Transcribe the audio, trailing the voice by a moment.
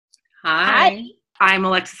Hi, Hi. I'm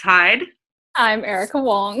Alexis Hyde. I'm Erica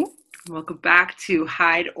Wong. Welcome back to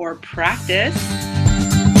Hide or Practice.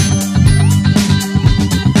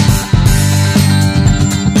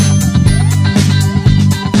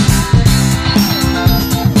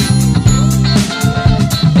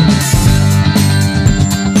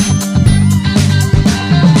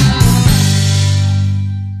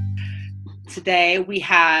 Today we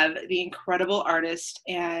have the incredible artist,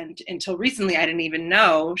 and until recently I didn't even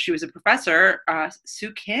know she was a professor,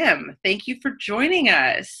 Sue Kim. Thank you for joining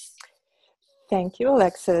us. Thank you,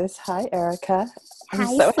 Alexis. Hi, Erica. I'm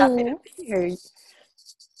Hi, so happy to Sue. be here.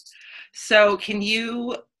 So can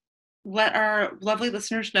you let our lovely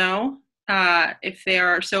listeners know if they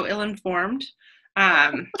are so ill-informed?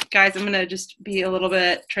 Guys, I'm going to just be a little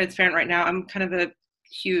bit transparent right now. I'm kind of a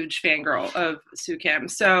huge fangirl of Sue Kim.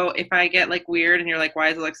 So if I get like weird and you're like, why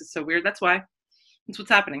is Alexis so weird? That's why. That's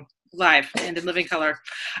what's happening live and in living color.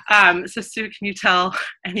 So Sue, can you tell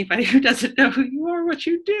anybody who doesn't know who you are what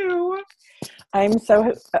you do? I'm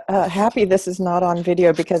so happy this is not on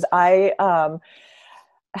video because I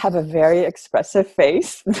have a very expressive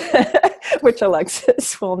face, which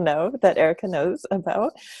Alexis will know, that Erica knows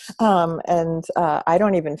about. And I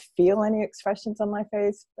don't even feel any expressions on my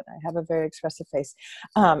face, but I have a very expressive face.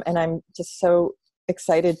 And I'm just so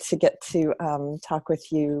excited to get to talk with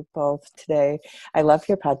you both today. I love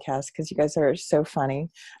your podcast because you guys are so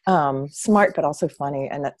funny, smart, but also funny.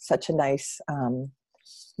 And that's such a nice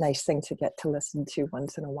thing to get to listen to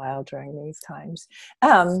once in a while during these times.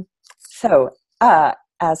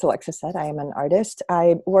 As Alexa said, I am an artist.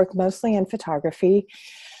 I work mostly in photography,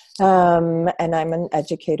 and I'm an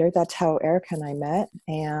educator. That's how Erica and I met,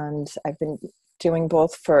 and I've been doing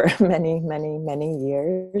both for many, many, many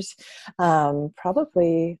years.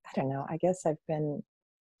 Probably, I don't know, I guess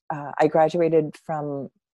I graduated from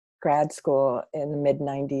grad school in the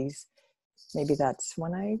mid-90s. Maybe that's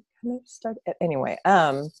when I kind of started. Anyway,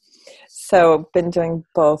 so been doing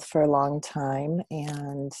both for a long time,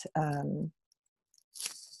 and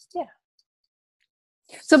yeah.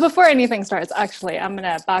 So before anything starts, actually, I'm going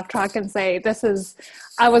to backtrack and say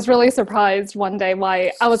I was really surprised one day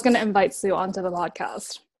why I was going to invite Sue onto the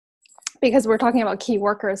podcast because we're talking about key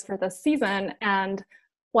workers for this season. And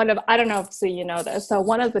I don't know if Sue, you know this, so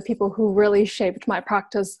one of the people who really shaped my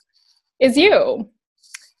practice is you.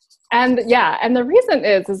 And the reason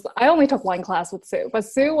is I only took one class with Sue, but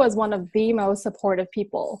Sue was one of the most supportive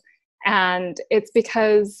people. And it's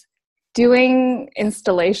because doing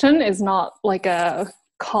installation is not like a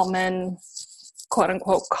common, quote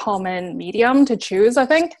unquote, common medium to choose, I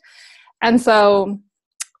think. And so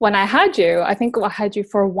when I had you, I think I had you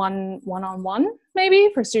for one-on-one,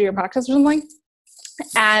 maybe for studio practice or something.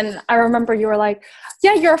 And I remember you were like,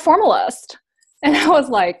 yeah, you're a formalist. And I was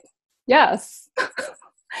like, yes.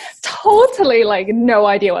 Totally like no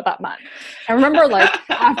idea what that meant. I remember like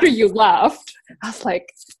after you left, I was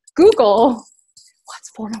like, Google, what's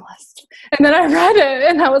formalist? And then I read it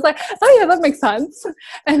and I was like, oh yeah, that makes sense.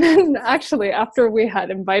 And then actually after we had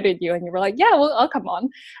invited you and you were like, yeah, well, I'll come on.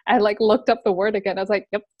 I like looked up the word again. I was like,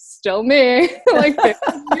 yep, still me, like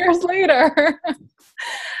 15 years later.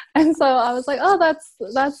 And so I was like, oh,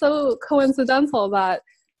 that's so coincidental that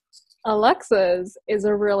Alexis is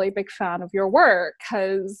a really big fan of your work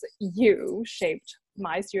because you shaped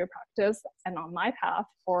my studio practice and on my path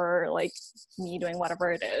for like me doing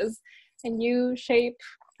whatever it is. And you shape,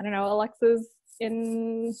 I don't know, Alexis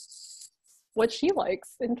in what she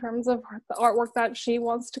likes in terms of the artwork that she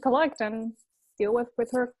wants to collect and deal with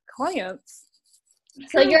her clients.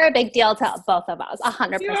 So you're a big deal to both of us,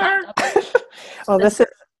 100%. Well, this is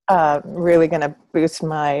really going to boost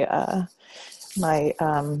my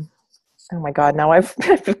oh my God, now I've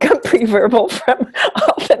become pre-verbal from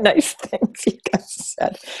all the nice things you guys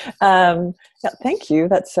said. Yeah, thank you.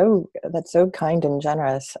 That's so kind and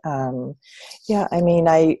generous. Yeah, I mean,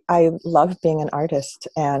 I love being an artist,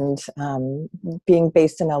 and being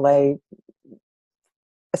based in LA,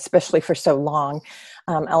 especially for so long.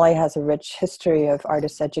 LA has a rich history of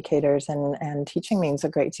artist educators, and teaching means a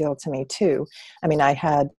great deal to me too. I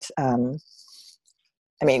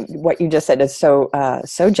mean, what you just said is so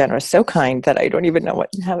generous, so kind that I don't even know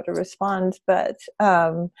how to respond. But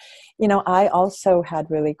I also had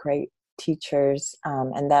really great teachers,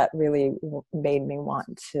 and that really made me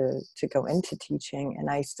want to go into teaching.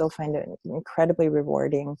 And I still find it incredibly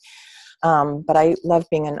rewarding. But I love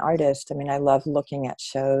being an artist. I mean, I love looking at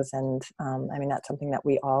shows, and that's something that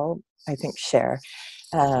we all, I think, share.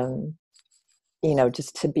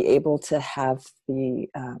 Just to be able to have the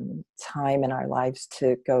time in our lives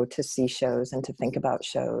to go to see shows and to think about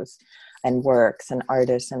shows. and works and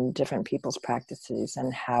artists and different people's practices,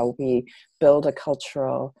 and how we build a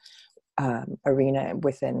cultural arena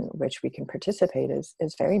within which we can participate is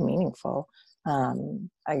very meaningful.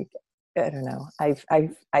 I don't know.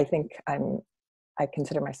 I think I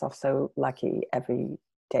consider myself so lucky every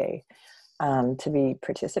day to be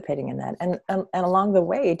participating in that, and along the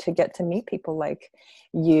way to get to meet people like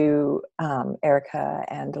you, Erica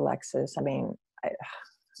and Alexis. I mean, I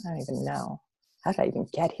don't even know. How did I even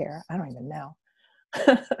get here? I don't even know.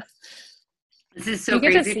 This is so You get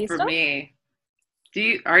to crazy see for stuff? me.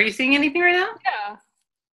 Are you seeing anything right now? Yeah.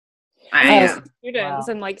 I I mean, am. students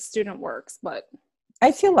Wow. and like student works, but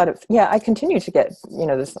I see a lot of, yeah, I continue to get,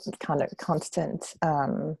 this kind of constant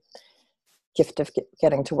gift of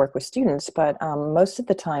getting to work with students. But most of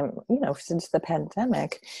the time, since the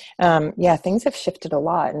pandemic, yeah, things have shifted a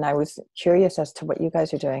lot. And I was curious as to what you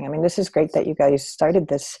guys are doing. I mean, this is great that you guys started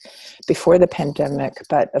this before the pandemic,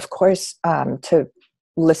 but of course, to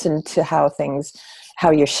listen to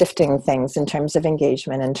how you're shifting things in terms of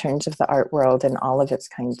engagement, in terms of the art world and all of its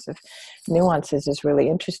kinds of nuances is really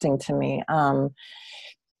interesting to me.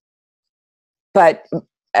 But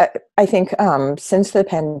I think since the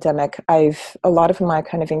pandemic, a lot of my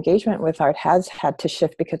kind of engagement with art has had to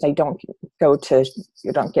shift because you don't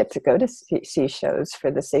get to go to see shows for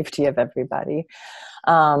the safety of everybody.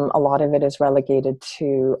 A lot of it is relegated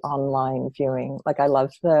to online viewing. Like I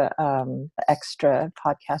love the extra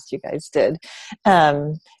podcast you guys did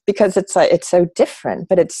because it's so different,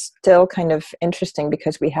 but it's still kind of interesting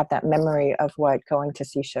because we have that memory of what going to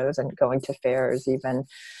see shows and going to fairs even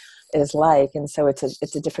is like, and so it's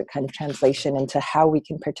a different kind of translation into how we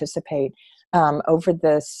can participate. Over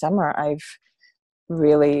the summer, I've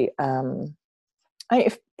really,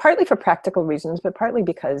 partly for practical reasons, but partly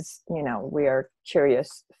because we are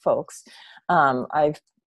curious folks. I've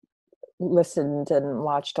listened and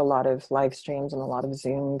watched a lot of live streams and a lot of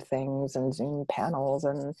Zoom things and Zoom panels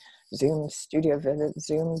and Zoom studio visits,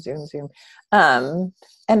 Zoom.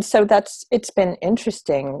 And so it's been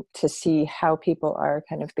interesting to see how people are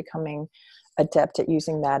kind of becoming adept at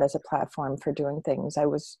using that as a platform for doing things.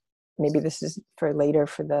 Maybe this is for later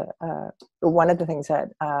for one of the things that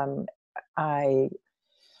I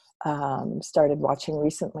started watching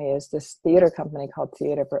recently is this theater company called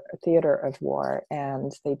Theater of War,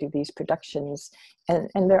 and they do these productions, and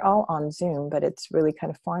they're all on Zoom, but it's really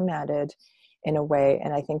kind of formatted in a way,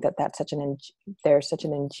 and I think that's they're such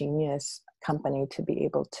an ingenious company to be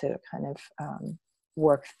able to kind of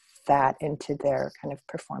work that into their kind of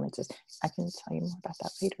performances. I can tell you more about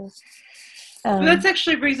that later. Well, that's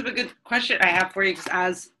actually brings up a good question I have for you,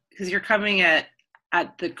 because you're coming at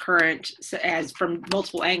the current as from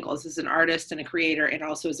multiple angles, as an artist and a creator, and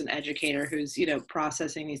also as an educator who's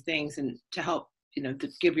processing these things and to help to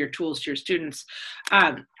give your tools to your students.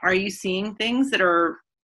 Are you seeing things that are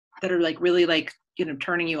like really like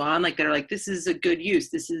turning you on, like they're like, this is a good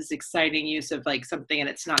use, this is exciting use of like something, and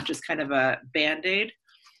it's not just kind of a band-aid?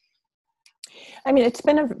 I mean, it's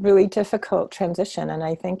been a really difficult transition, and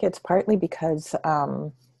I think it's partly because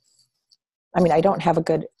I don't have a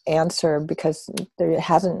good answer because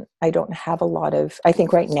I don't have a lot of, I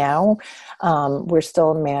think right now we're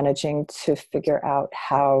still managing to figure out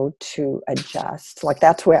how to adjust. Like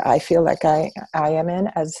that's where I feel like I am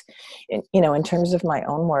in terms of my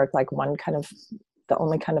own work, like the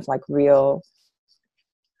only kind of like real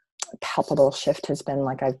palpable shift has been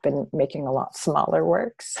like I've been making a lot smaller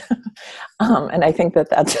works. And I think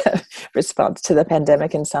that's a response to the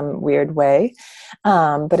pandemic in some weird way.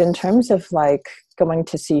 But in terms of like going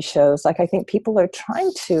to see shows, like I think people are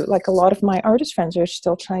trying to, like a lot of my artist friends are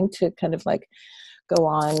still trying to kind of like go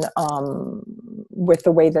on with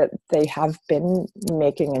the way that they have been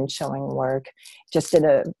making and showing work, just in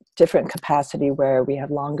a different capacity where we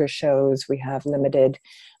have longer shows, we have limited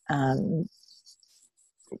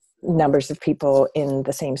numbers of people in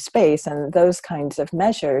the same space and those kinds of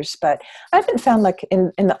measures. But I haven't found, like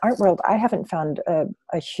in the art world, I haven't found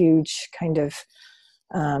a huge kind of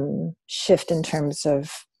shift in terms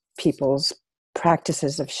of people's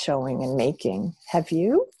practices of showing and making. Have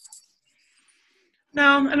you?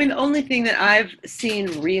 No, I mean, the only thing that I've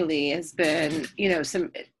seen really has been,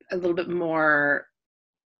 a little bit more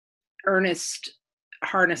earnest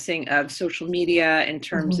harnessing of social media in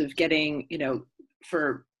terms of getting,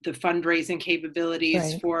 for the fundraising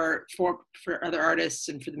capabilities for other artists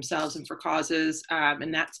and for themselves and for causes.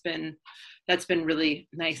 And that's been really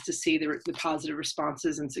nice to see the positive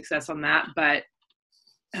responses and success on that. But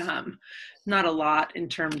not a lot in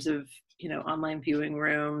terms of, online viewing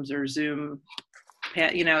rooms or Zoom.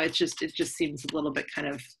 It just seems a little bit kind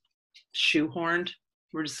of shoehorned.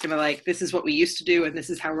 we're just gonna like, this is what we used to do, and this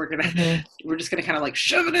is how we're Mhm. just gonna kind of like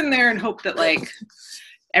shove it in there and hope that like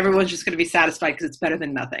everyone's just gonna be satisfied because it's better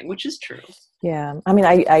than nothing, which is true. Yeah. I mean,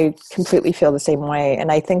 I completely feel the same way.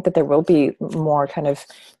 And I think that there will be more kind of,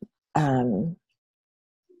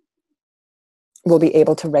 we'll be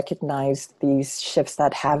able to recognize these shifts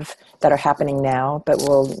that are happening now, but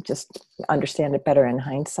we'll just understand it better in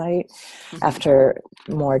hindsight after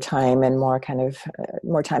more time and more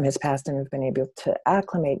time has passed, and we've been able to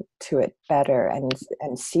acclimate to it better and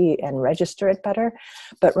see and register it better.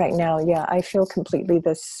 But right now, yeah, I feel completely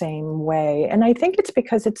the same way. And I think it's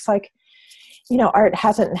because it's like, art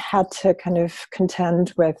hasn't had to kind of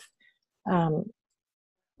contend with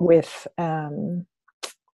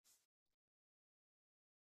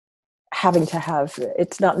having to have,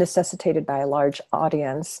 it's not necessitated by a large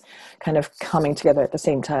audience kind of coming together at the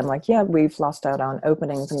same time. Like, yeah, we've lost out on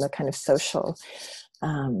openings and the kind of social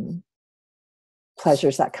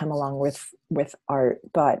pleasures that come along with art.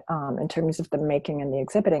 But in terms of the making and the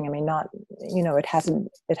exhibiting, I mean, it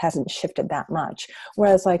hasn't shifted that much.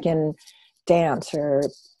 Whereas like in dance or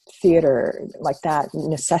theater, like that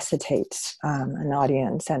necessitates an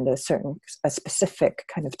audience and a specific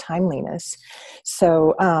kind of timeliness.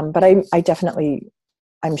 So, but I definitely,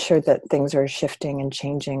 I'm sure that things are shifting and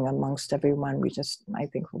changing amongst everyone. I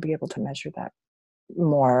think we'll be able to measure that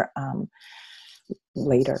more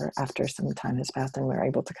later after some time has passed and we're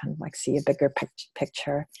able to kind of like see a bigger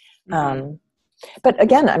picture. But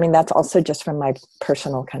again, I mean, that's also just from my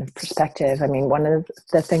personal kind of perspective. I mean, one of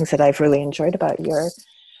the things that I've really enjoyed about your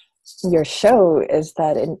show is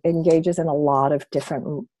that it engages in a lot of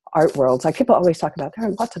different art worlds. Like people always talk about there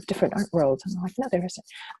are lots of different art worlds, and I'm like, no, there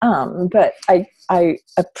isn't. But I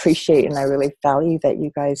appreciate and I really value that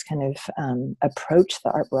you guys kind of approach the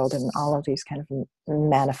art world in all of these kind of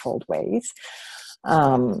manifold ways.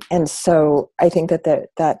 And so I think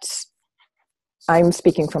that's I'm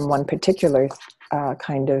speaking from one particular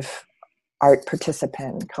kind of art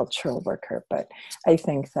participant, cultural worker, but I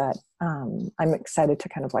think that I'm excited to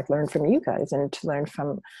kind of like learn from you guys and to learn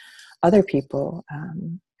from other people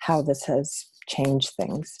how this has changed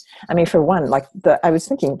things. I mean, for one, like I was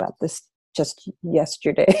thinking about this just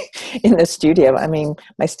yesterday in the studio. I mean,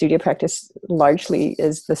 my studio practice largely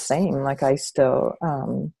is the same. Like I still,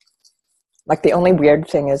 like the only weird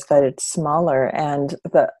thing is that it's smaller. And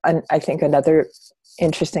I think another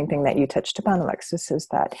interesting thing that you touched upon, Alexis, is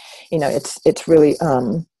that, it's really,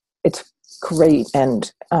 it's great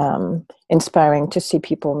and inspiring to see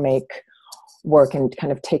people make work and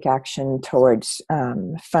kind of take action towards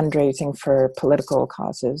fundraising for political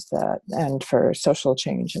causes and for social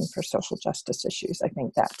change and for social justice issues. I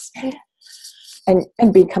think that's,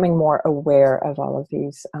 and becoming more aware of all of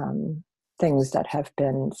these things that have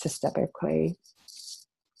been systemically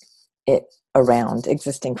around,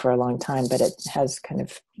 existing for a long time, but it has kind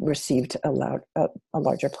of received a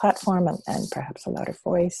larger platform and perhaps a louder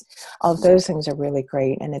voice. All of those things are really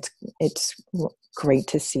great, and it's great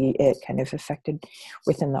to see it kind of affected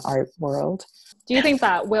within the art world. Do you think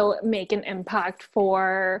that will make an impact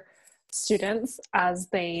for students as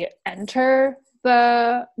they enter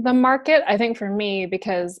the market? I think for me,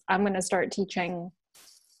 because I'm going to start teaching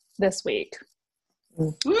this week,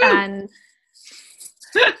 and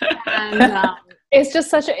it's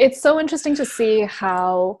just it's so interesting to see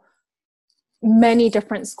how many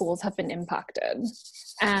different schools have been impacted,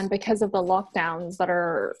 and because of the lockdowns that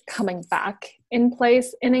are coming back in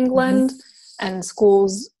place in England, and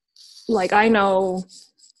schools, like I know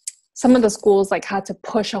some of the schools like had to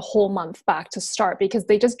push a whole month back to start because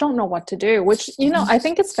they just don't know what to do, which, I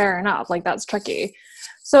think it's fair enough. Like that's tricky.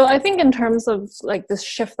 So I think in terms of like this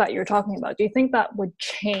shift that you're talking about, do you think that would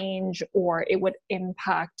change or it would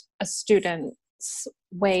impact a student's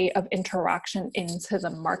way of interaction into the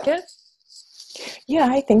market? Yeah,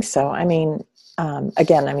 I think so. I mean,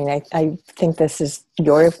 again, I mean, I think this is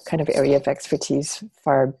your kind of area of expertise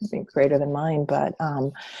far greater than mine, but,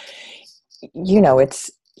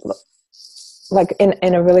 it's like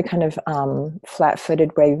in a really kind of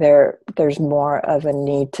flat-footed way, there's more of a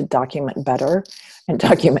need to document better and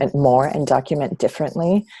document more and document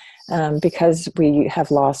differently, because we have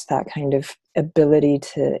lost that kind of ability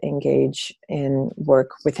to engage in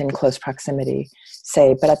work within close proximity,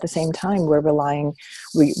 say. But at the same time, we're relying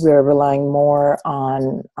more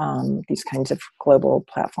on these kinds of global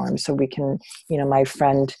platforms. So we can, my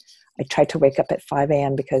friend, I tried to wake up at 5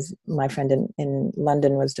 a.m. because my friend in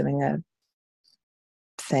London was doing a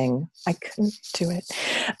thing. I couldn't do it.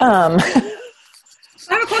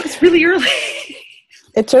 5 o'clock is really early.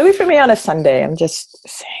 It's early for me on a Sunday. I'm just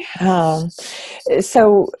saying.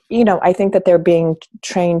 So, I think that they're being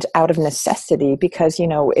trained out of necessity because,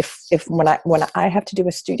 if when I have to do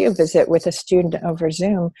a studio visit with a student over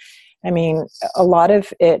Zoom, I mean, a lot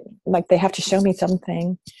of it, like they have to show me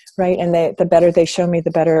something, right? And the better they show me, the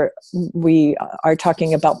better we are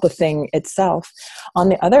talking about the thing itself. On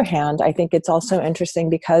the other hand, I think it's also interesting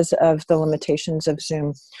because of the limitations of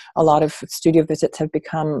Zoom. A lot of studio visits have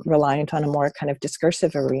become reliant on a more kind of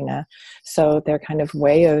discursive arena. So their kind of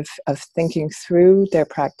way of thinking through their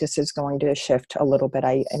practice is going to shift a little bit,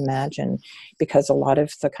 I imagine, because a lot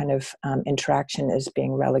of the kind of interaction is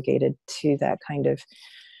being relegated to that kind of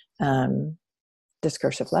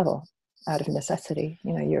discursive level out of necessity.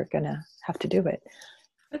 You're gonna have to do it.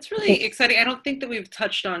 That's really exciting. I don't think that we've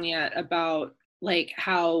touched on yet about like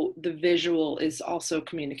how the visual is also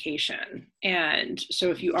communication. And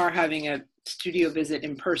so if you are having a studio visit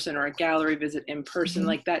in person or a gallery visit in person,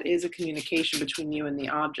 like that is a communication between you and the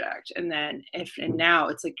object. And then now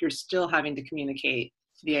it's like you're still having to communicate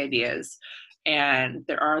the ideas. And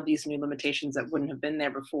there are these new limitations that wouldn't have been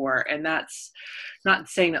there before. And that's not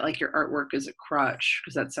saying that like your artwork is a crutch,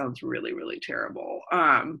 because that sounds really, really terrible.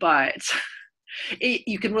 But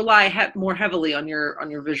you can rely more heavily on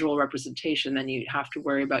your visual representation than you have to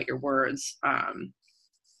worry about your words.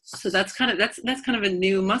 So that's kind of a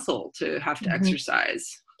new muscle to have to exercise.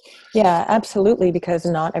 Yeah, absolutely, because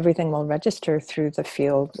not everything will register through the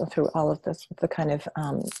field, through all of this, the kind of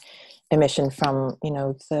emission from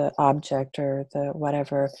the object or the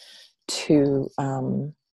whatever to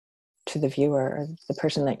the viewer or the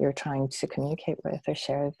person that you're trying to communicate with or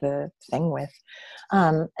share the thing with.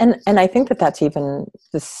 And I think that's even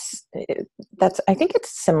this. I think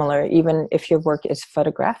it's similar, even if your work is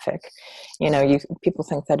photographic. People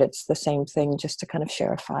think that it's the same thing just to kind of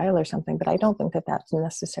share a file or something, but I don't think that that's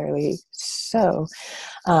necessarily so.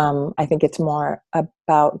 I think it's more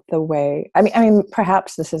about the way. I mean,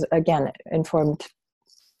 perhaps this is again informed,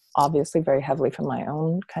 obviously, very heavily from my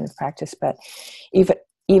own kind of practice, but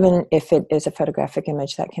even if it is a photographic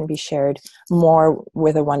image that can be shared more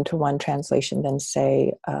with a one-to-one translation than,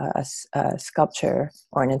 say, a sculpture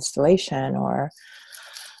or an installation or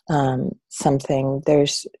something,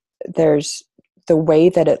 there's the way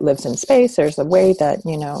that it lives in space. There's the way that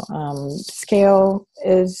scale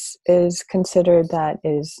is considered, that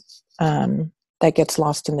gets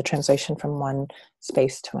lost in the translation from one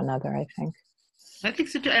space to another, I think. I think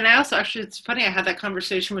so too. And I also, actually, it's funny, I had that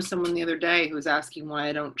conversation with someone the other day who was asking why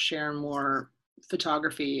I don't share more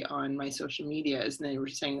photography on my social medias. And they were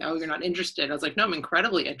saying, oh, you're not interested. I was like, no, I'm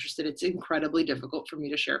incredibly interested. It's incredibly difficult for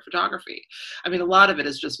me to share photography. I mean, a lot of it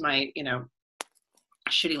is just my,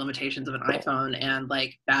 shitty limitations of an iPhone and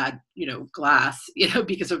like bad, glass,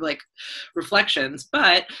 because of like reflections.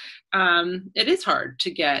 But it is hard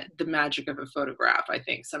to get the magic of a photograph, I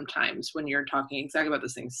think, sometimes when you're talking exactly about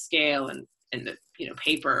this thing, scale and the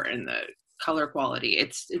paper and the color quality.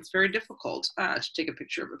 It's very difficult to take a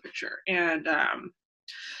picture of a picture. And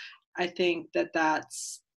I think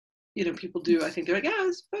that's people do. I think they're like, yeah,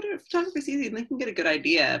 photography is easy and they can get a good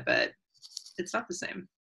idea, but it's not the same.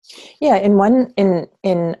 Yeah,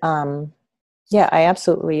 yeah, I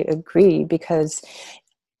absolutely agree, because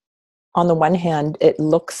on the one hand, it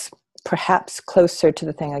looks perhaps closer to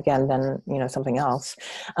the thing again than something else,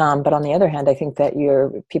 but on the other hand, I think that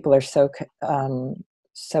people are so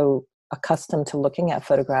accustomed to looking at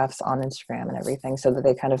photographs on Instagram and everything, so that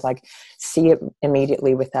they kind of like see it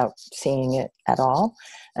immediately without seeing it at all.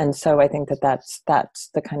 And so I think that's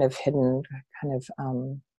the kind of hidden kind of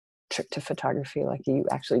trick to photography. Like, you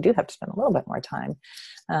actually do have to spend a little bit more time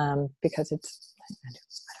because it's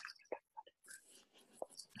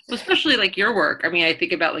especially like your work. I mean, I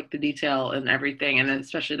think about like the detail and everything, and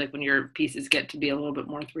especially like when your pieces get to be a little bit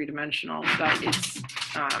more three-dimensional, but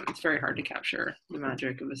it's very hard to capture the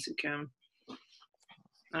magic of a Sukim.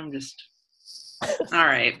 I'm just all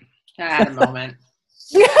right. I had a moment.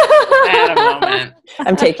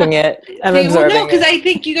 I'm taking it. I'm absorbing. No, because I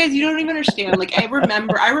think you don't even understand. Like, I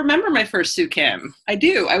remember my first Sukim. I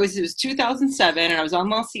do. It was 2007, and I was on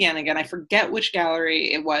La Cienega, and I forget which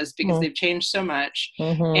gallery it was because they've changed so much.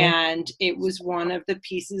 And it was one of the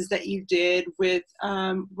pieces that you did with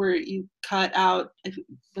where you cut out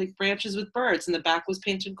like branches with birds, and the back was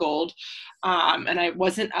painted gold. And it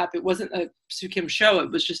wasn't a Sukim show.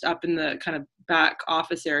 It was just up in the kind of back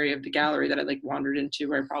office area of the gallery that I like wandered into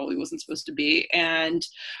where I probably wasn't supposed to be. And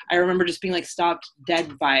I remember just being like stopped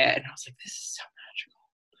dead by it. And I was like, this is so magical.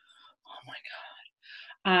 Oh my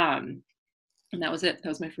God. And that was it. That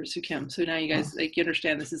was my first Sukim. So now you guys, like, you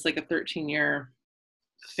understand this is like a 13-year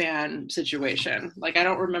fan situation. Like, I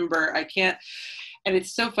don't remember, and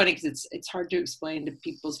it's so funny because it's hard to explain to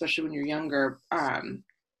people, especially when you're younger,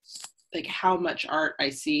 like how much art I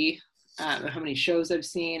see, how many shows I've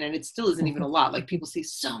seen, and it still isn't even a lot. Like people see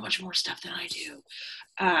so much more stuff than I do,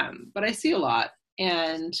 but I see a lot,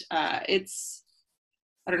 and it's,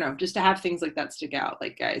 I don't know, just to have things like that stick out.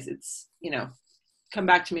 Like, guys, it's, come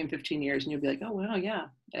back to me in 15 years and you'll be like, oh, wow, yeah.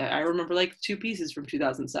 I remember like 2 pieces from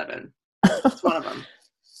 2007. It's one of them.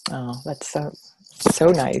 Oh, that's so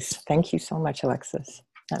nice. Thank you so much, Alexis.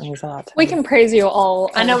 That means a lot to We me. can praise you all.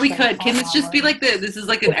 I know we could. Can this just be like this is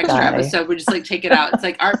like an extra episode. We just like take it out. It's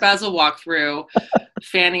like Art Basel walkthrough,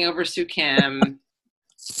 fanning over Sue Kim,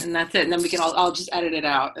 and that's it. And then I'll just edit it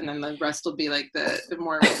out, and then the rest will be like the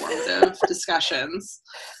more informative discussions.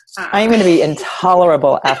 I'm going to be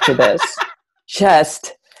intolerable after this.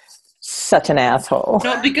 Just such an asshole.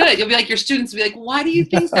 No, it'll be good. You'll be like, your students will be like, why do you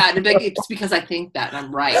think that? And it'll be like, it's because I think that, and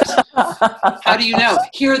I'm right. How do you know?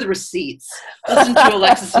 Here are the receipts. Listen to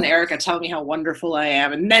Alexis and Erica tell me how wonderful I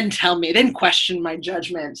am, and then question my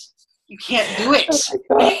judgment. You can't do it.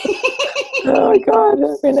 Oh my God,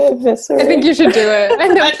 I'm going to eviscerate. I think you should do it.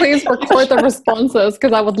 And then please record the responses,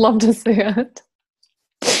 because I would love to see it.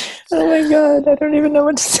 Oh my God, I don't even know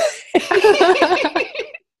what to say.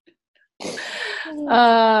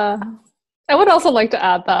 I would also like to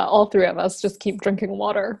add that all 3 of us just keep drinking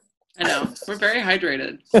water. I know. We're very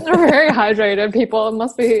hydrated. We're very hydrated, people. It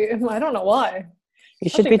must be, I don't know why. You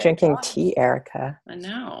should be drinking tea, Erica. I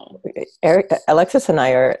know. Alexis and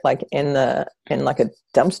I are like in like a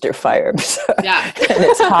dumpster fire. Yeah. And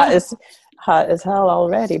it's hot as hell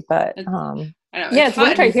already, but I know. Yeah, it's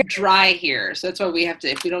winter here. Dry here. So that's why we have to,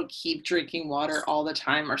 if we don't keep drinking water all the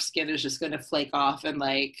time, our skin is just going to flake off and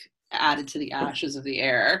like added to the ashes of the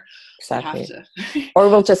air. Exactly. Or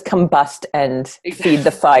we'll just combust and feed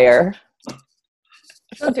the fire.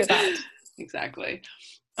 Don't do that. Exactly.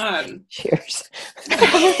 Cheers.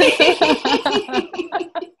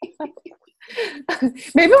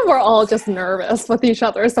 Maybe we're all just nervous with each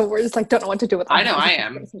other, so we're just like don't know what to do with it. I know I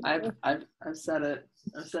am. I've said it.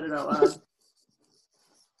 I've said it out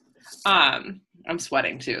loud. I'm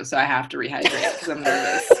sweating too, so I have to rehydrate because I'm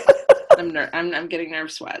nervous. I'm getting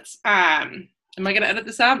nerve sweats. Am I gonna edit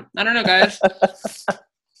this out? I don't know, guys.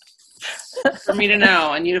 For me to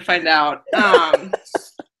know and you to find out.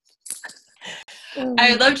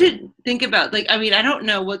 I'd love to think about, like, I mean, I don't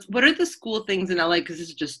know what are the school things in LA, because this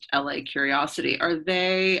is just LA curiosity. Are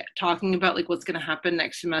they talking about like what's going to happen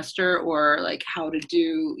next semester, or like how to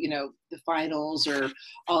do, the finals or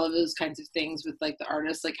all of those kinds of things with like the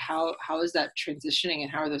artists? Like how is that transitioning,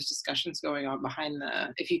 and how are those discussions going on behind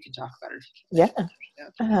if you can talk about it? Yeah.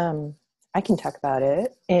 I can talk about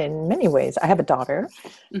it in many ways. I have a daughter.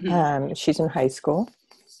 Mm-hmm. She's in high school,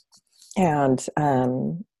 and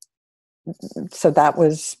so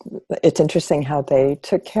it's interesting how they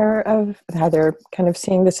took care of how they're kind of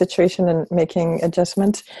seeing the situation and making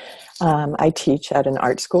adjustments. I teach at an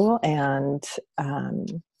art school, and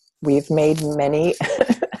we've made many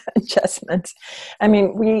adjustments. I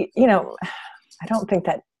mean, I don't think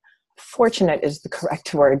that fortunate is the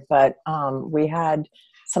correct word, but we had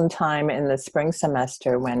some time in the spring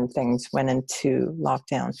semester when things went into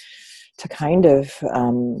lockdown to kind of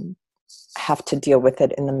have to deal with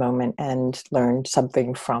it in the moment and learn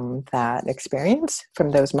something from that experience,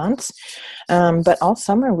 from those months. But all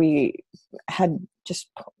summer we had just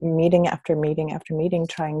meeting after meeting after meeting,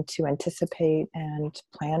 trying to anticipate and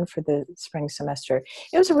plan for the spring semester.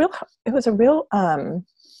 It was a real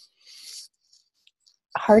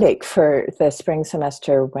heartache for the spring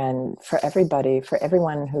semester for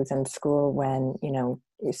everyone who's in school, when,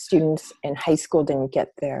 students in high school didn't get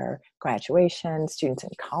their graduation, students in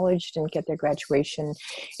college didn't get their graduation,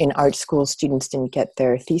 in art school students didn't get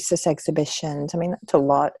their thesis exhibitions. I mean, that's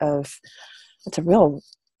a real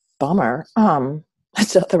bummer.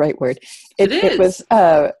 That's not the right word. It was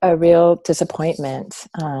a real disappointment,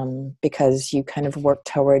 because you kind of work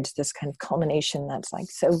towards this kind of culmination that's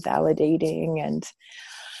like so validating.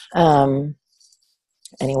 And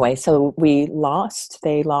anyway, so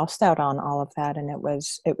they lost out on all of that, and it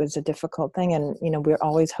was a difficult thing. And we're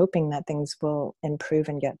always hoping that things will improve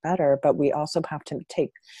and get better, but we also have to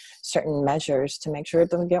take certain measures to make sure it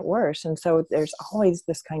doesn't get worse. And so there's always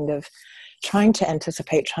this kind of trying to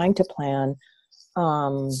anticipate, trying to plan,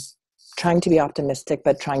 trying to be optimistic,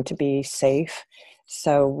 but trying to be safe.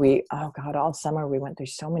 So all summer we went through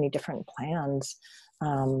so many different plans,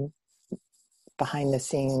 behind the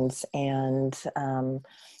scenes. And,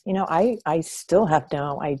 I still have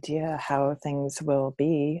no idea how things will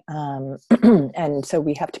be. And so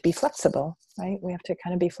we have to be flexible, right? We have to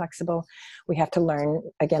kind of be flexible. We have to learn,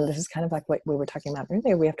 again, this is kind of like what we were talking about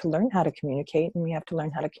earlier. We have to learn how to communicate, and we have to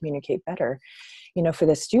learn how to communicate better. For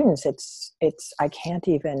the students, I can't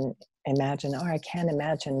even imagine, or I can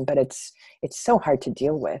imagine, but it's so hard to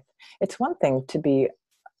deal with. It's one thing to be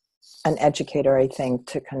an educator, I think,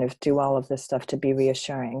 to kind of do all of this stuff, to be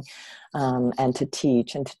reassuring, and to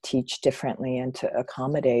teach differently, and to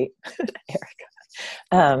accommodate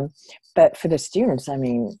Erica. But for the students, I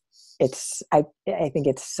mean, I think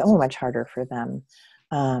it's so much harder for them.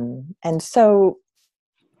 And so,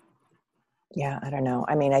 yeah, I don't know.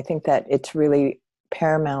 I mean, I think that it's really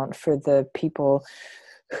paramount for the people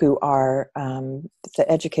who are the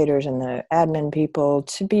educators and the admin people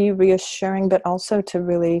to be reassuring, but also to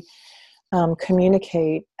really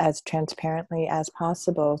communicate as transparently as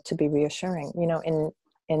possible, to be reassuring.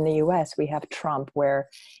 In the US, we have Trump, where,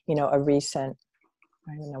 a recent,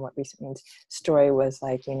 I don't know what recent means, story was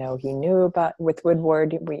like, he knew about, with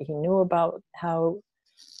Woodward, he knew about how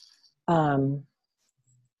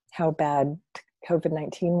bad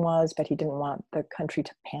COVID-19 was, but he didn't want the country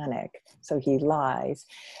to panic, so he lies.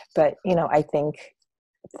 But, I think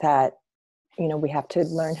that, we have to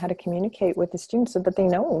learn how to communicate with the students so that they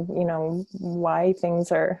know, why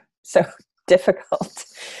things are so difficult.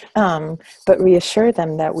 But reassure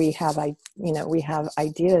them that we have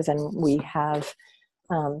ideas, and we have,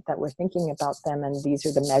 that we're thinking about them, and these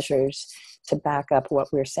are the measures to back up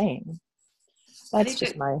what we're saying. That's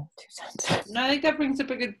just my 2 cents. No, I think that brings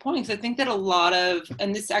up a good point. I think that a lot of,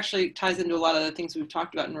 and this actually ties into a lot of the things we've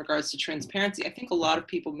talked about in regards to transparency. I think a lot of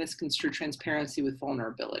people misconstrue transparency with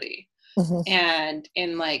vulnerability. Mm-hmm. And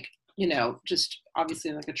in like, just obviously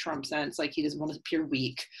in like a Trump sense, like he doesn't want to appear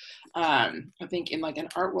weak. I think in like an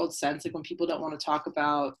art world sense, like when people don't want to talk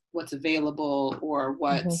about what's available or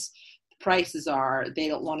what the prices are, they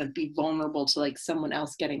don't want to be vulnerable to like someone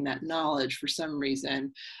else getting that knowledge for some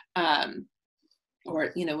reason.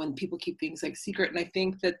 Or, when people keep things like secret. And I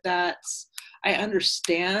think I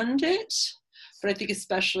understand it, but I think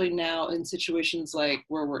especially now in situations like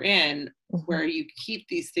where we're in, where you keep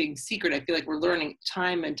these things secret, I feel like we're learning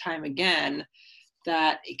time and time again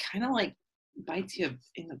that it kind of like bites you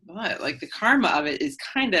in the butt. Like the karma of it is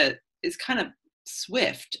kind of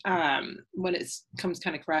swift when it comes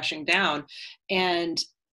kind of crashing down. And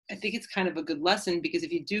I think it's kind of a good lesson, because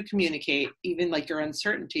if you do communicate, even like your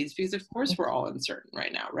uncertainties, because of course we're all uncertain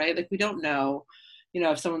right now, right? Like we don't know,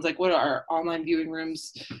 if someone's like, what are online viewing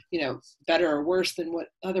rooms, better or worse than what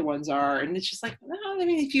other ones are? And it's just like, no, I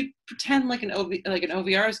mean, if you pretend like an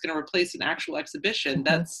OVR is going to replace an actual exhibition,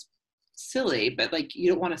 that's silly. But like, you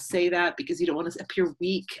don't want to say that because you don't want to appear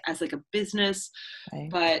weak as like a business. Right.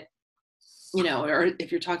 But or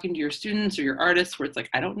if you're talking to your students or your artists, where it's like,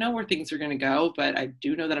 I don't know where things are going to go, but I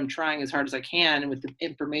do know that I'm trying as hard as I can, and with the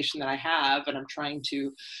information that I have, and I'm trying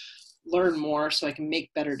to learn more so I can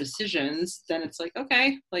make better decisions, then it's like,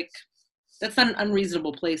 okay, like that's not an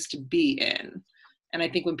unreasonable place to be in. And I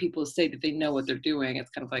think when people say that they know what they're doing,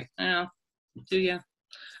 it's kind of like, oh, do you?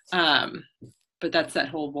 But that's that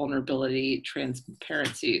whole vulnerability,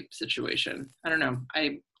 transparency situation. I don't know.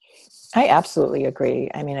 I absolutely agree.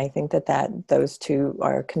 I mean, I think that those two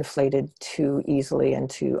are conflated too easily and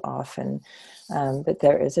too often. But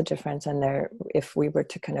there is a difference, and if we were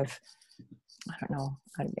to kind of, I don't know,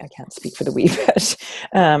 I can't speak for the we, but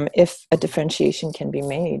if a differentiation can be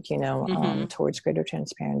made, towards greater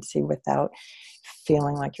transparency without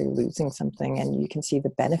feeling like you're losing something, and you can see the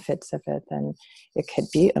benefits of it, then it could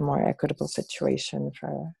be a more equitable situation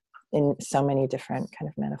in so many different kind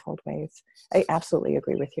of manifold ways. I absolutely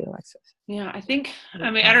agree with you, Alexis. Yeah, I think, I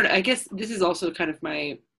mean, I don't know, I guess this is also kind of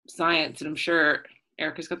my science, and I'm sure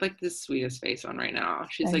Erica's got like the sweetest face on right now.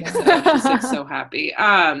 She's like so happy.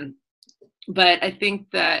 But I think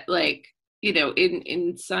that like,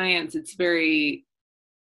 in science, it's very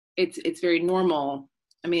normal.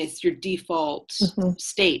 I mean, it's your default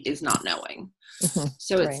state is not knowing.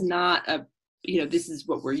 So it's not this is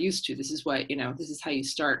what we're used to. This is what, this is how you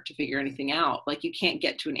start to figure anything out. Like you can't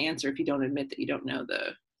get to an answer if you don't admit that you don't know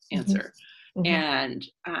the answer. And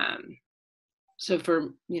so for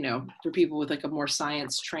people with like a more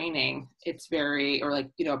science training, it's very, or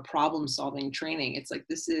like, a problem solving training, it's like,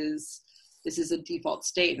 this is a default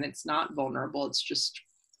state, and it's not vulnerable. It's just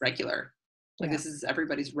regular. Like this is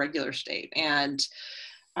everybody's regular state. And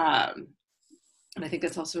I think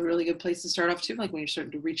that's also a really good place to start off too, like when you're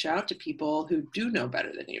starting to reach out to people who do know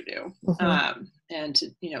better than you do, and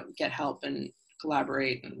to, get help and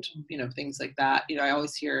collaborate and, things like that. I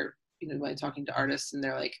always hear when talking to artists and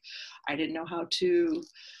they're like, I didn't know how to,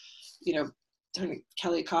 talking to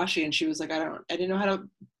Kelly Akashi, and she was like, I didn't know how to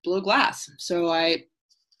blow glass. So I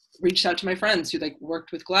reached out to my friends who like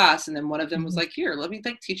worked with glass. And then one of them was like, here, let me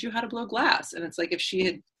like teach you how to blow glass. And it's like, if she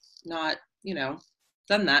had not,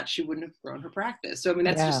 done that, she wouldn't have grown her practice. So, I mean,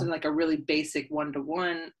 that's just in like a really basic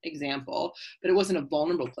one-to-one example, but it wasn't a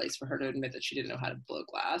vulnerable place for her to admit that she didn't know how to blow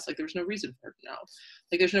glass. Like there was no reason for her to know.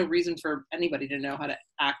 Like there's no reason for anybody to know how to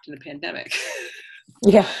act in a pandemic.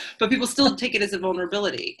 Yeah. But people still take it as a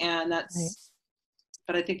vulnerability. And that's, right.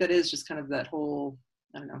 But I think that is just kind of that whole,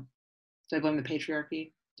 I don't know, do I blame the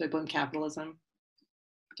patriarchy? Do I blame capitalism?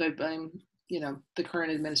 Do I blame, the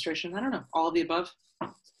current administration? I don't know. All of the above.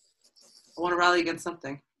 I want to rally against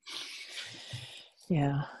something.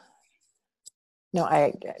 Yeah.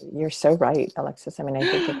 No, you're so right, Alexis. I mean, I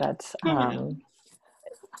think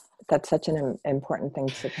that's such an important thing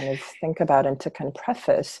to kind of think about and to kind of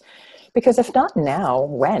preface, because if not now,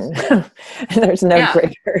 when? There's no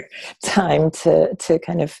greater time to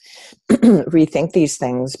kind of rethink these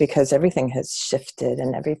things, because everything has shifted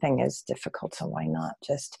and everything is difficult. So why not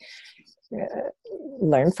just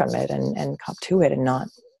learn from it and come to it, and not,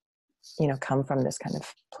 come from this kind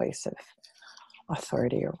of place of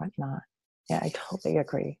authority or whatnot. Yeah, I totally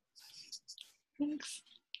agree. Thanks.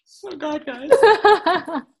 Oh God, guys.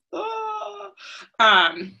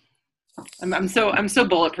 I'm so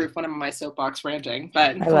bulletproof when I'm on my soapbox ranting,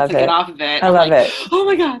 but once I get off of it, I'm like, it. Oh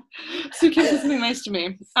my God, Sue Kim said something nice to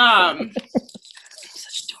me. I'm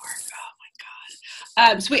such a dork. Oh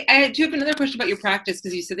my God. So wait, I do have another question about your practice,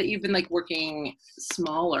 because you said that you've been like working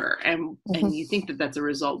smaller, and you think that that's a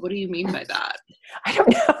result. What do you mean by that? I don't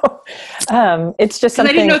know. It's just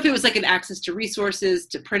something. I didn't know if it was like an access to resources,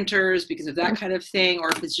 to printers, because of that kind of thing, or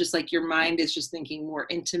if it's just like your mind is just thinking more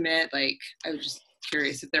intimate. Like, I was just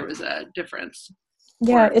curious if there was a difference.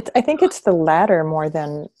 Yeah, I think it's the latter more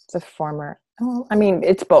than the former. Well, I mean,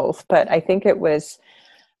 it's both, but I think it was,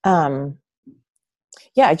 I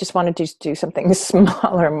just wanted to do something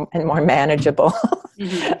smaller and more manageable,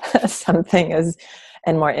 something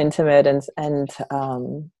and more intimate, and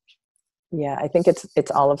I think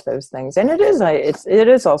it's all of those things, and it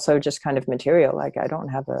is also just kind of material. Like I don't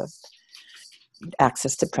have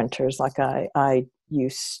access to printers like I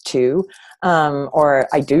used to, or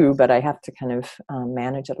I do, but I have to kind of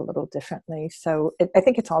manage it a little differently. So I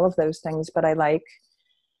think it's all of those things. But I like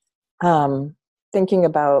thinking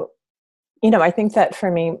about, I think that for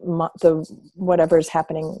me, whatever's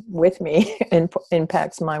happening with me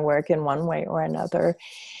impacts my work in one way or another,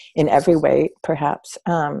 in every way, perhaps.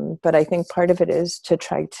 But I think part of it is to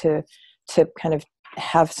try to kind of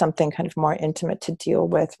have something kind of more intimate to deal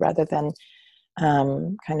with, rather than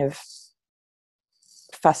kind of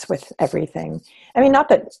fuss with everything. I mean, not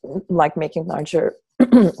that like making larger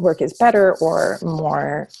work is better or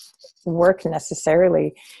more work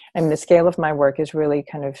necessarily. I mean, the scale of my work is really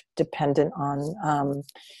kind of dependent on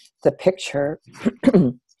the picture.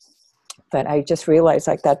 But I just realized,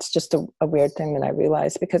 like, that's just a weird thing that I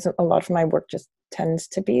realized, because a lot of my work just tends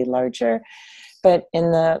to be larger. But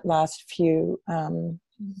in the last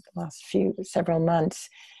several months,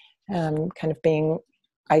 kind of being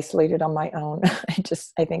isolated on my own,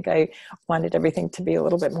 I think I wanted everything to be a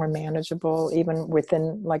little bit more manageable, even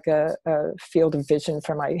within like a field of vision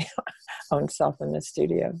for my own self in the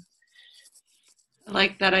studio. I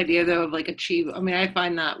like that idea though of like I mean, I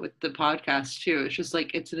find that with the podcast too. It's just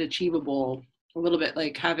like, it's an achievable, a little bit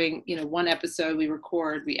like having, one episode we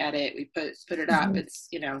record, we edit, we put it up. It's,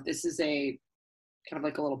 this is a kind of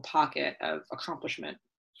like a little pocket of accomplishment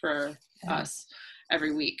for us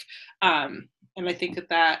every week. And I think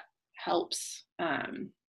that helps.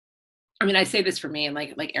 I mean, I say this for me, and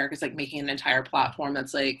like Erica's like making an entire platform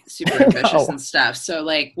that's like super ambitious and stuff. So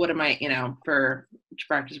like, what am I, for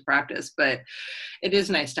practice, but it is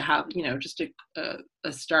nice to have, just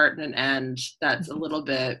a start and an end that's a little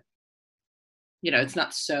bit, it's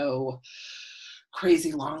not so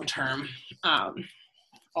crazy long-term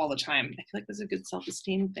all the time. I feel like that's a good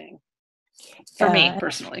self-esteem thing for me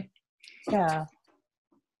personally. Yeah.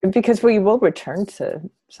 Because we will return to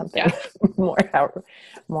something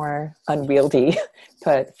more unwieldy,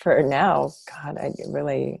 but for now, God, I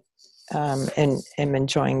really am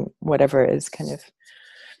enjoying whatever is kind of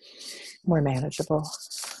more manageable.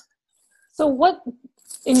 So what,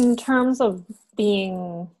 in terms of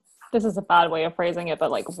being, this is a bad way of phrasing it, but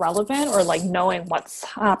like relevant, or like knowing what's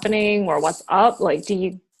happening or what's up, like, do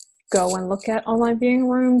you go and look at online viewing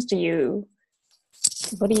rooms?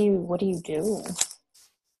 What do you do?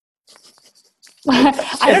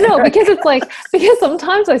 I don't know, because it's like, because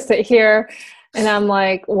sometimes I sit here And I'm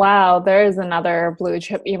like, wow, there's another blue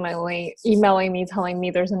chip emailing me, telling me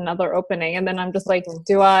there's another opening. And then I'm just like,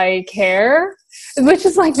 do I care? Which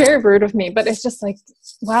is like very rude of me, but it's just like,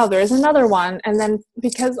 wow, there's another one. And then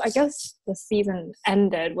because I guess the season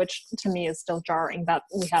ended, which to me is still jarring that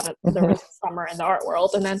we had there was summer in the art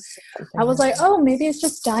world. And then I was like, oh, maybe it's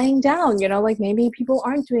just dying down, like maybe people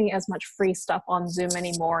aren't doing as much free stuff on Zoom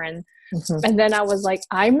anymore. And then I was like,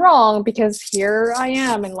 I'm wrong, because here I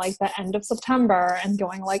am in like the end of September and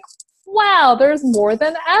going like, wow, there's more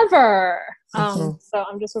than ever. So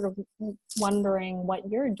I'm just sort of wondering what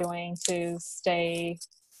you're doing to stay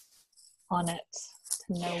on it,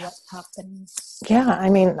 to know what's happening. Yeah, I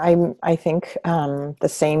mean, I think the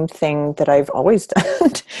same thing that I've always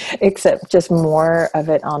done, except just more of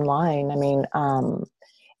it online. I mean,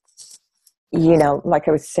 like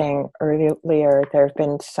I was saying earlier, there have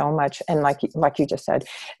been so much, and like you just said,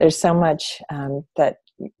 there's so much that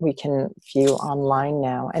we can view online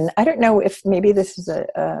now. And I don't know if maybe this is a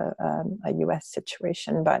US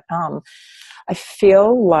situation, but I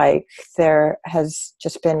feel like there has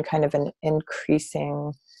just been kind of an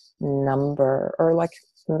increasing number, or like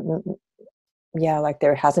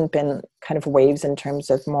there hasn't been kind of waves in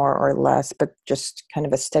terms of more or less, but just kind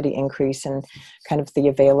of a steady increase in kind of the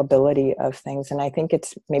availability of things. And I think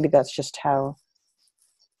that's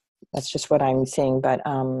just what I'm seeing. But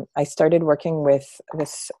I started working with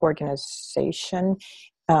this organization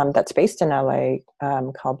that's based in LA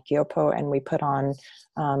called Gyopo, and we put on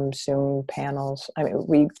Zoom panels. I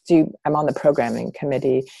mean, I'm on the programming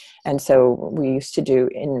committee, and so we used to do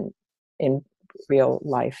in real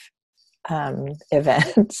life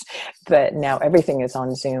events, but now everything is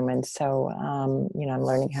on Zoom. And so, I'm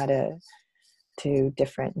learning how to do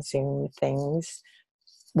different Zoom things,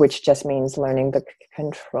 which just means learning the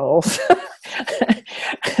controls.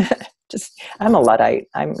 I'm a Luddite.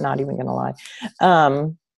 I'm not even going to lie.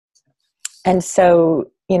 And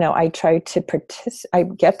so, I try to I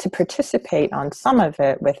get to participate on some of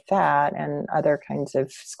it with that and other kinds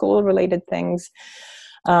of school related things.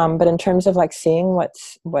 But in terms of like seeing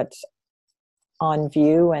what's on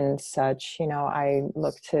view and such, I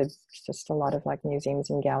look to just a lot of like museums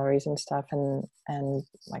and galleries and stuff, and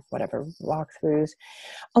like whatever walkthroughs.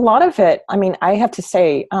 A lot of it, I mean, I have to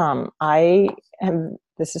say,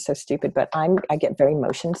 this is so stupid, but I get very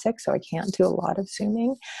motion sick, so I can't do a lot of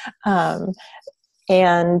Zooming.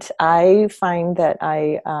 And I find that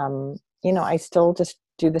I still just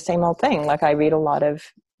do the same old thing. Like I read a lot of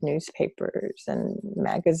newspapers and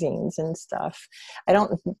magazines and stuff. I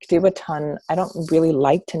don't do a ton. I don't really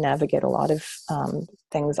like to navigate a lot of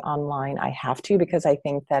things online. I have to, because I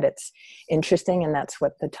think that it's interesting, and that's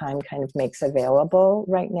what the time kind of makes available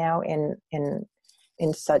right now in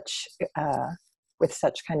such with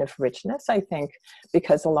such kind of richness, I think,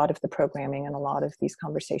 because a lot of the programming and a lot of these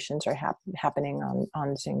conversations are happening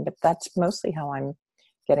on Zoom. But that's mostly how I'm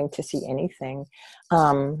getting to see anything.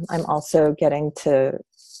 I'm also getting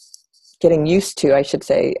used to, I should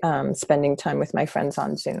say, spending time with my friends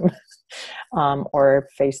on Zoom or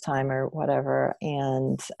FaceTime or whatever.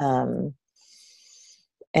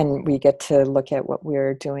 And we get to look at what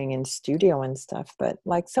we're doing in studio and stuff. But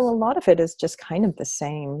so a lot of it is just kind of the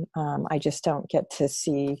same. I just don't get to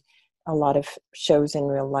see a lot of shows in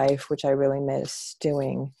real life, which I really miss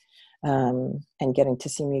doing. And getting to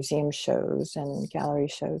see museum shows and gallery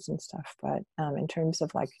shows and stuff. But in terms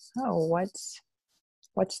of what's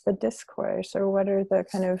the discourse, or what are the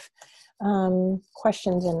kind of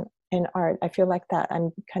questions in art, I feel like that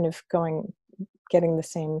I'm kind of getting the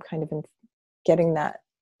same kind of, getting that,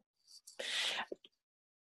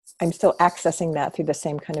 I'm still accessing that through the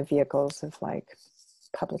same kind of vehicles of like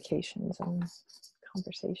publications and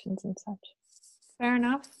conversations and such. Fair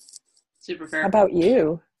enough. Super fair. How about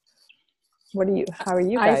you? How are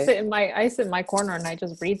you guys? I sit in my corner and I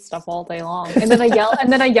just read stuff all day long. And then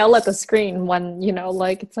I yell at the screen when,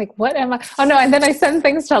 it's like, what am I? Oh no. And then I send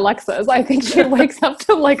things to Alexis. I think she wakes up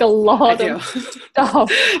to like a lot of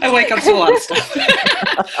stuff. I wake up to a lot of stuff,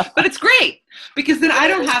 but it's great because then I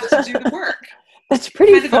don't have to do the work. That's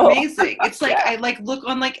pretty kind of amazing. It's like I look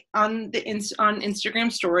on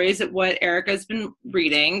Instagram stories at what Erica's been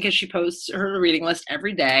reading, because she posts her reading list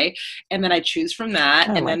every day, and then I choose from that,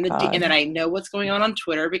 and then I know what's going on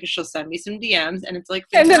Twitter because she'll send me some DMs, and it's like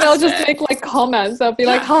fantastic. And then I'll just make like comments. I'll be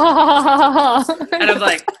like, ha ha ha ha ha, and I'm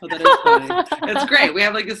like, oh, that is funny. It's great. We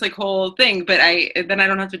have like this like whole thing, but then I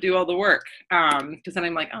don't have to do all the work because then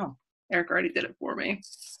I'm like, oh, Eric already did it for me.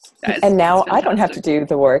 And now I don't have to do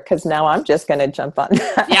the work, because now I'm just going to jump on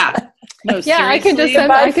that. Yeah. No, yeah, I can just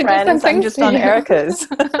send things. I'm just on Erica's.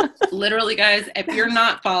 Literally, guys, if you're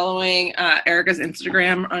not following Erica's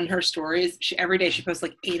Instagram on her stories, every day she posts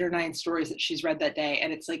like 8 or 9 stories that she's read that day,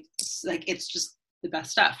 and it's just the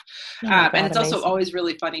best stuff. Oh my And God, it's also amazing. always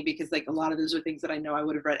really funny because like a lot of those are things that I know I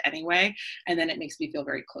would have read anyway, and then it makes me feel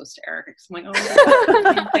very close to Erica because I'm like,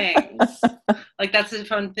 oh, things. Like that's a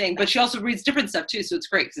fun thing. But she also reads different stuff too, so it's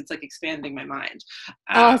great because it's like expanding my mind.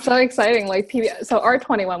 Oh, so exciting! Like so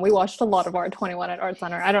Art21, we watched a lot of Art21 at Art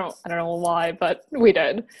Center. I don't know why, but we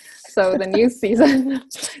did. So the new season,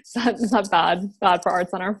 it's not bad for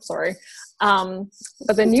Art Center. Sorry,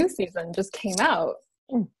 but the new season just came out,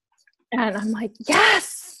 and I'm like,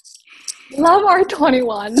 yes, love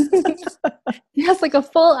Art21. Yes, like a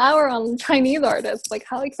full hour on Chinese artists. Like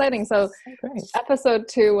how exciting! So Great. episode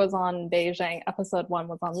 2 was on Beijing. Episode 1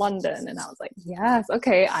 was on London, and I was like, yes,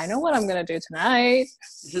 okay, I know what I'm gonna do tonight.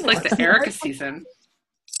 This is like the Erica season.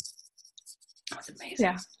 That's amazing.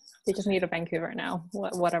 Yeah, we just need a Vancouver now.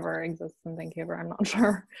 Whatever exists in Vancouver, I'm not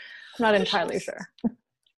sure. I'm not entirely sure.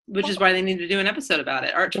 Which is why they need to do an episode about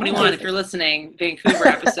it. Art21, if you're listening, Vancouver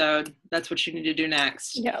episode, that's what you need to do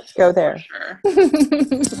next. Yeah, Go there. For sure.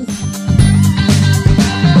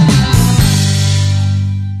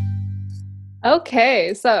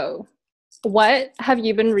 Okay, so what have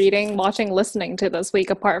you been reading, watching, listening to this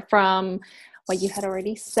week apart from what you had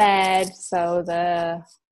already said? So the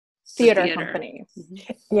theater company.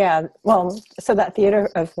 Mm-hmm. Yeah, well, so that Theater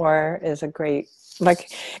of War is a great,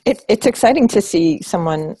 like, it's exciting to see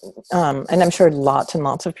someone, and I'm sure lots and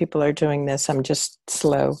lots of people are doing this. I'm just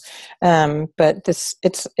slow, but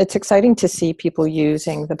it's exciting to see people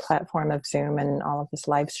using the platform of Zoom and all of this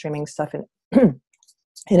live streaming stuff in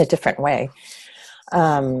a different way.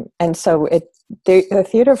 And so the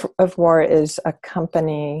Theater of War is a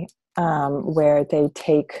company where they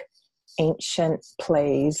take ancient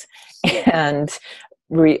plays and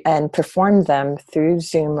perform them through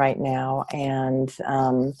Zoom right now. And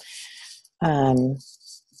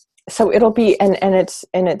so it'll be, and it's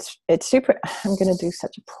super, I'm going to do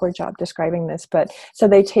such a poor job describing this, but so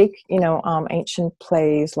they take, ancient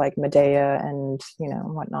plays like Medea and,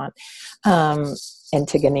 whatnot,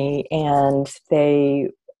 Antigone, and they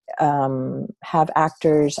have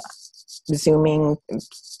actors Zooming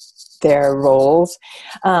their roles.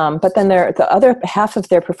 But then the other half of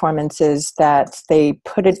their performance is that they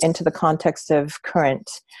put it into the context of current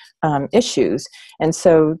issues. And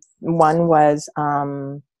so one was,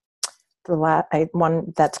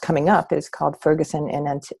 one that's coming up is called Ferguson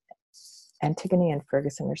and Antigone and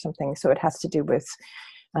Ferguson or something. So it has to do with,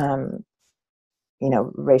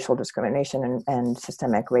 racial discrimination and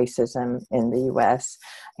systemic racism in the U.S.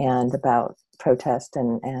 and about protest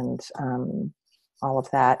and all of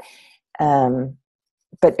that.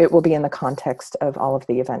 But it will be in the context of all of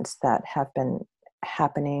the events that have been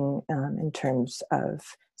happening in terms of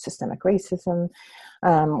systemic racism.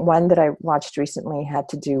 One that I watched recently had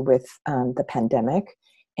to do with the pandemic,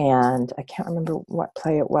 and I can't remember what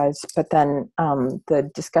play it was, but then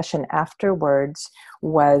the discussion afterwards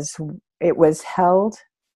was held,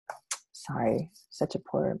 sorry, such a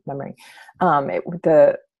poor memory.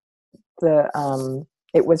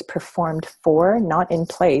 It was performed for, not in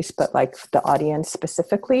place, but like the audience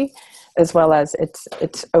specifically, as well as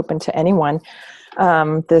it's open to anyone.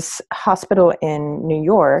 This hospital in New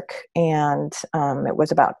York, and it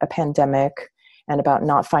was about a pandemic and about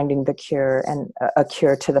not finding the cure and a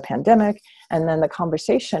cure to the pandemic. And then the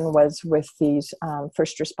conversation was with these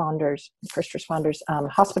first responders,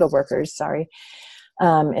 hospital workers,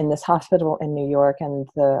 in this hospital in New York, and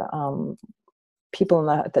the people,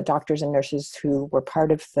 the doctors and nurses who were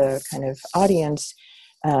part of the kind of audience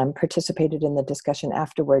participated in the discussion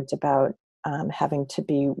afterwards about having to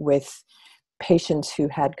be with patients who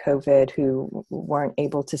had COVID, who weren't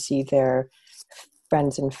able to see their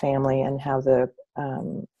friends and family, and how the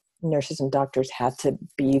nurses and doctors had to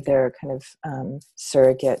be their kind of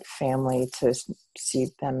surrogate family to see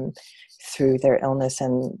them through their illness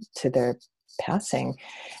and to their passing.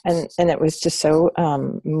 And it was just so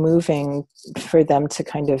moving for them to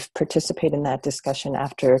kind of participate in that discussion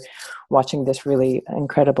after watching this really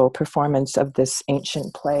incredible performance of this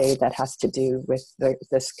ancient play that has to do with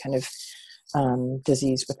this kind of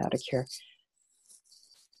disease without a cure.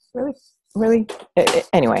 Really,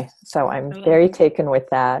 anyway, so I'm very taken with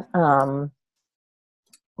that. And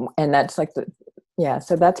that's like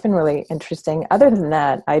so that's been really interesting. Other than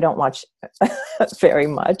that, I don't watch very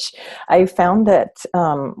much. I found that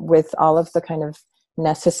with all of the kind of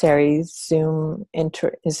necessary Zoom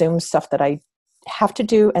stuff that I have to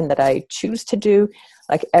do and that I choose to do,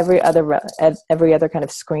 like every other kind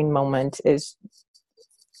of screen moment is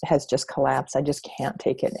has just collapsed. I just can't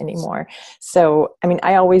take it anymore. So, I mean,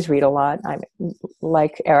 I always read a lot. I'm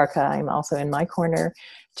like Erica, I'm also in my corner,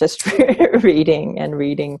 just reading and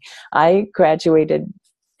reading. I graduated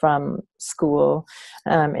from school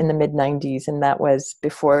in the mid 90s, and that was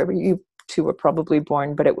before you two were probably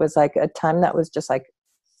born, but it was like a time that was just like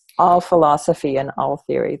all philosophy and all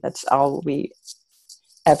theory. That's all we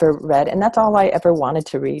ever read, and that's all I ever wanted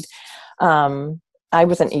to read. I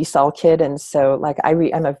was an ESOL kid, and so like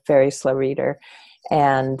I'm a very slow reader,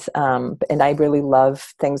 and I really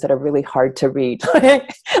love things that are really hard to read.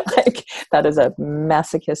 Like that is a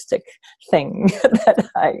masochistic thing that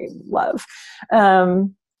I love.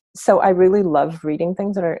 So I really love reading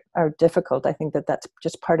things that are difficult. I think that that's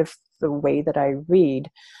just part of the way that I read.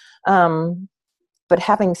 But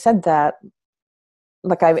having said that,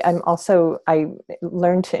 like I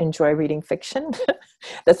learned to enjoy reading fiction.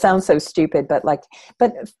 That sounds so stupid, but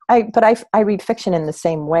I read fiction in the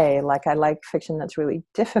same way. Like I like fiction that's really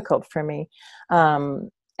difficult for me,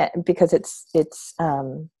 because it's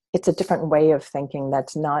a different way of thinking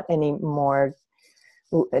that's not any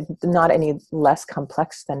less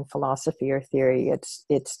complex than philosophy or theory. It's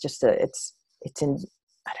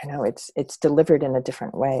delivered in a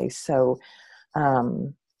different way. So,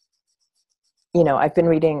 I've been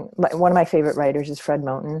reading, one of my favorite writers is Fred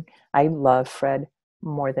Moten. I love Fred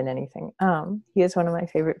more than anything. He is one of my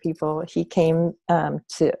favorite people. He came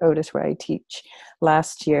to Otis, where I teach,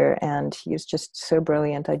 last year, and he is just so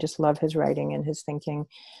brilliant. I just love his writing and his thinking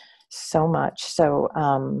so much. So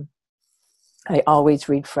I always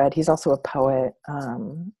read Fred. He's also a poet,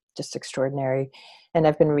 just extraordinary. And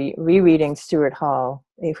I've been rereading Stuart Hall,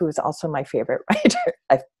 who is also my favorite writer.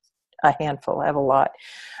 I've a handful. I have a lot.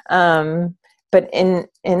 But in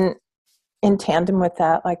tandem with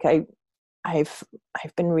that, like I've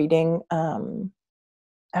been reading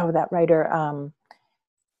that writer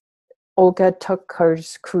Olga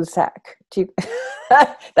Tokarczuk.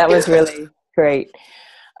 That was really great.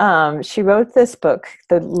 She wrote this book.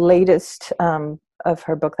 The latest of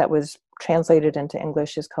her book that was translated into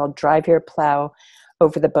English is called Drive Your Plow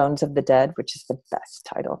Over the Bones of the Dead, which is the best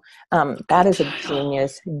title. That is a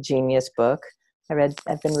genius book.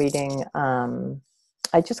 I've been reading,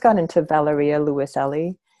 I just got into Valeria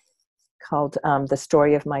Luiselli, called The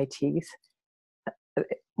Story of My Teeth.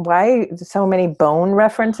 Why so many bone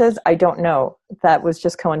references? I don't know. That was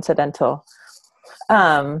just coincidental.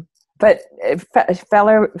 But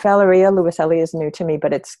Valeria Luiselli is new to me,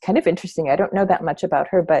 but it's kind of interesting. I don't know that much about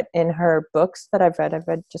her, but in her books that I've read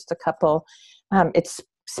just a couple. It's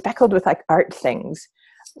speckled with like art things,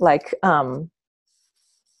 like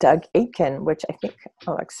Doug Aitken, which I think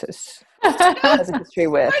Alexis has a history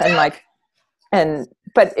with,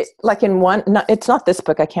 but in one, it's not this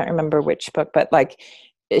book. I can't remember which book, but like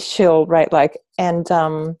she'll write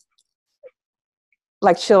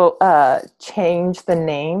she'll change the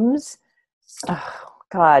names. Oh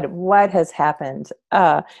God, what has happened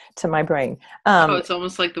to my brain? It's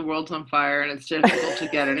almost like the world's on fire and it's difficult to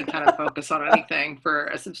get any kind of focus on anything for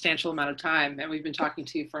a substantial amount of time. And we've been talking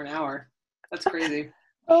to you for an hour. That's crazy.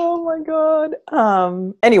 Oh my God.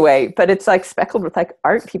 Anyway, but it's like speckled with like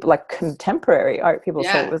art people, like contemporary art people.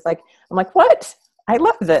 Yeah. So it was like, I'm like, what? I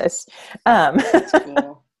love this. That's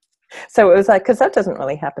cool. So it was like, because that doesn't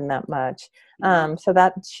really happen that much. So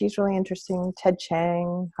that she's really interesting. Ted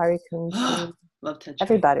Chiang, Hari Kunci. Love Ted Chiang.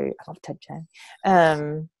 Everybody, I love Ted Chiang.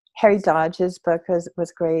 Harry Dodge's book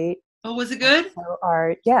was great. Oh, was it good?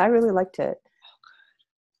 Art. Yeah, I really liked it.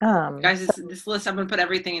 Guys, this list, I'm going to put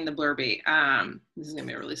everything in the blurby. This is going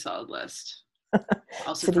to be a really solid list.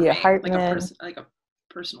 Also for me, like a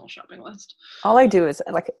personal shopping list. All I do is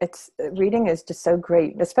reading is just so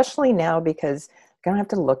great, especially now because I don't have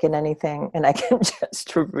to look at anything and I can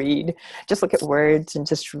just read, just look at words and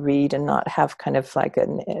just read and not have kind of like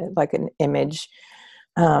an image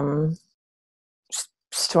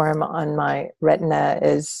storm on my retina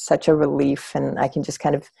is such a relief, and I can just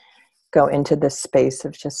kind of go into this space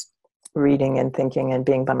of just reading and thinking and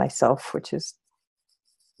being by myself, which is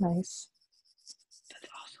nice. That's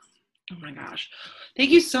awesome. Oh my gosh. Thank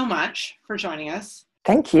you so much for joining us.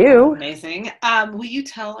 Thank you. Amazing. Will you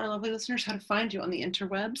tell our lovely listeners how to find you on the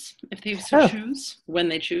interwebs if they so choose, when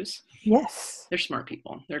they choose? Yes. They're smart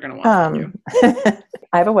people. They're going to want to find you.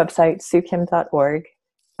 I have a website, suekim.org.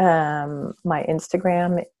 My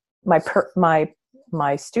Instagram,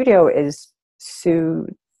 my studio is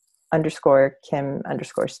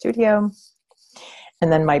Sue_Kim_studio.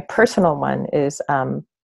 And then my personal one is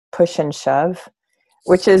Push and Shove,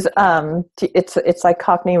 which is it's like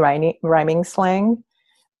Cockney rhyming slang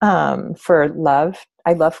for love.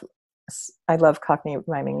 I love I love Cockney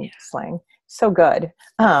rhyming slang. So good.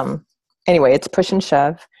 Anyway, it's Push and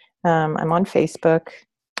Shove. I'm on Facebook.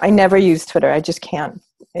 I never use Twitter. I just can't.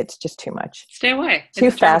 It's just too much. Stay away.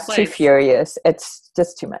 Too fast, too furious. It's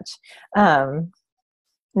just too much.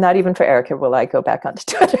 Not even for Erica will I go back onto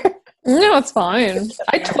Twitter. No, it's fine.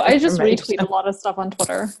 I just retweet a lot of stuff on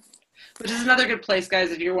Twitter. Which is another good place,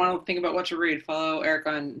 guys. If you want to think about what to read, follow Erica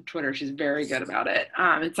on Twitter. She's very good about it.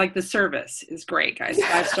 It's like the service is great, guys.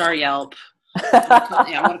 5-star Yelp.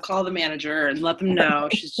 I want to call the manager and let them know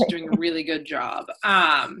she's doing a really good job.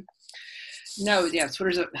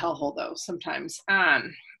 Twitter's a hellhole though sometimes.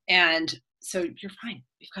 And so you're fine.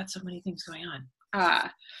 We've got so many things going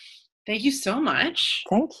on. Thank you so much.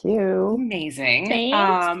 Thank you. Amazing. Thanks.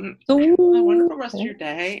 Have a wonderful rest of your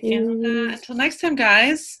day. And until next time,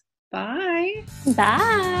 guys. Bye.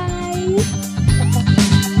 Bye.